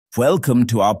Welcome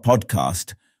to our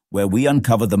podcast, where we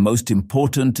uncover the most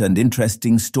important and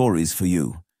interesting stories for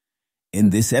you. In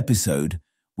this episode,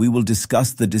 we will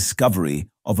discuss the discovery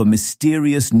of a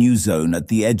mysterious new zone at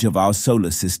the edge of our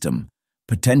solar system,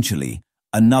 potentially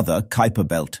another Kuiper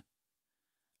Belt.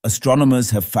 Astronomers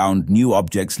have found new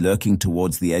objects lurking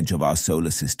towards the edge of our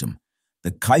solar system.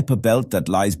 The Kuiper Belt that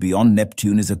lies beyond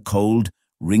Neptune is a cold,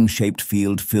 ring-shaped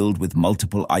field filled with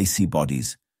multiple icy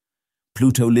bodies.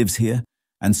 Pluto lives here,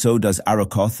 and so does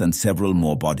Arrokoth and several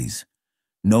more bodies.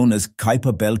 Known as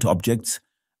Kuiper Belt objects,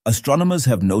 astronomers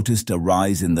have noticed a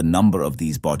rise in the number of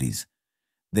these bodies.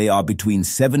 They are between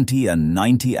 70 and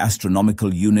 90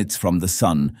 astronomical units from the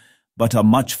Sun, but are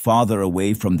much farther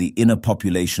away from the inner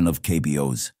population of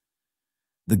KBOs.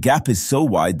 The gap is so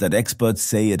wide that experts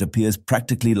say it appears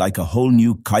practically like a whole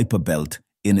new Kuiper Belt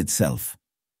in itself.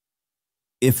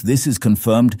 If this is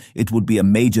confirmed, it would be a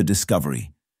major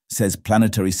discovery, says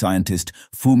planetary scientist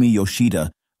Fumi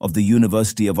Yoshida of the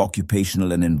University of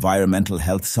Occupational and Environmental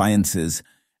Health Sciences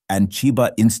and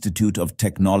Chiba Institute of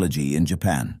Technology in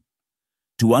Japan.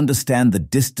 To understand the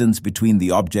distance between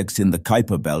the objects in the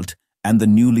Kuiper Belt and the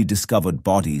newly discovered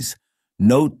bodies,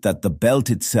 note that the belt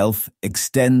itself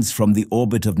extends from the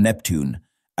orbit of Neptune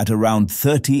at around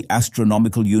 30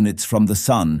 astronomical units from the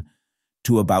Sun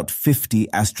to about 50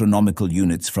 astronomical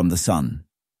units from the Sun.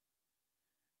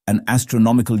 An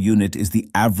astronomical unit is the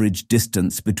average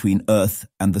distance between Earth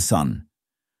and the Sun.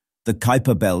 The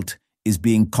Kuiper Belt is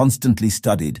being constantly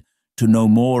studied to know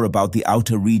more about the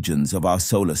outer regions of our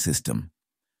solar system.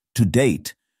 To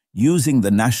date, using the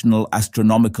National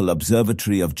Astronomical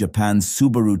Observatory of Japan's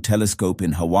Subaru telescope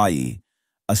in Hawaii,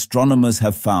 astronomers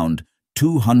have found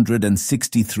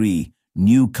 263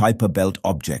 new Kuiper Belt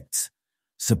objects.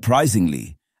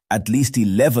 Surprisingly, at least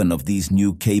 11 of these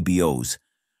new KBOs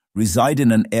reside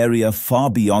in an area far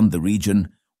beyond the region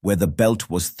where the belt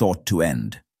was thought to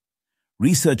end.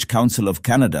 Research Council of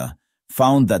Canada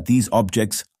found that these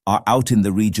objects are out in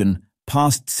the region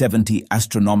past 70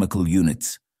 astronomical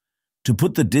units. To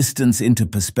put the distance into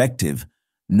perspective,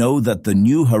 know that the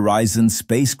New Horizons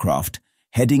spacecraft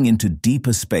heading into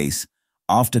deeper space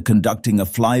after conducting a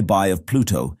flyby of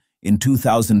Pluto in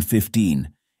 2015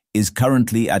 is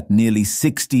currently at nearly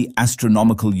 60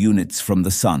 astronomical units from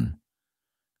the Sun.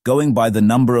 Going by the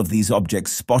number of these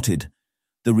objects spotted,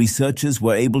 the researchers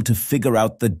were able to figure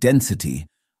out the density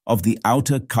of the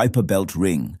outer Kuiper Belt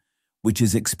ring, which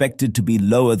is expected to be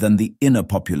lower than the inner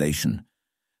population,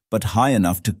 but high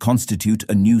enough to constitute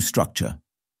a new structure.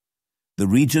 The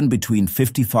region between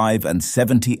 55 and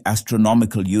 70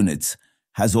 astronomical units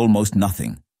has almost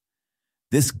nothing.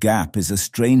 This gap is a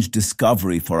strange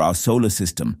discovery for our solar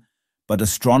system, but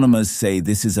astronomers say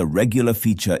this is a regular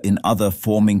feature in other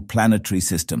forming planetary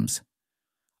systems.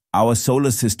 Our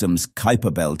solar system's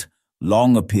Kuiper Belt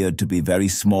long appeared to be very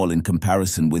small in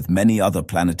comparison with many other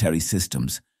planetary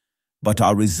systems, but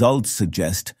our results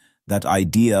suggest that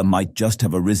idea might just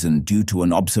have arisen due to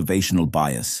an observational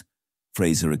bias,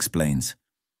 Fraser explains.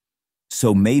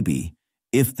 So maybe,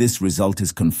 if this result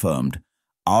is confirmed,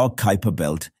 our Kuiper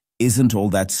Belt isn't all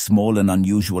that small and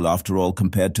unusual after all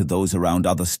compared to those around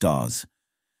other stars.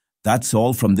 That's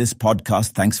all from this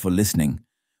podcast. Thanks for listening.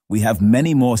 We have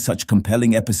many more such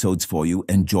compelling episodes for you.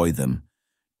 Enjoy them.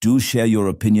 Do share your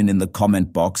opinion in the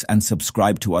comment box and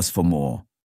subscribe to us for more.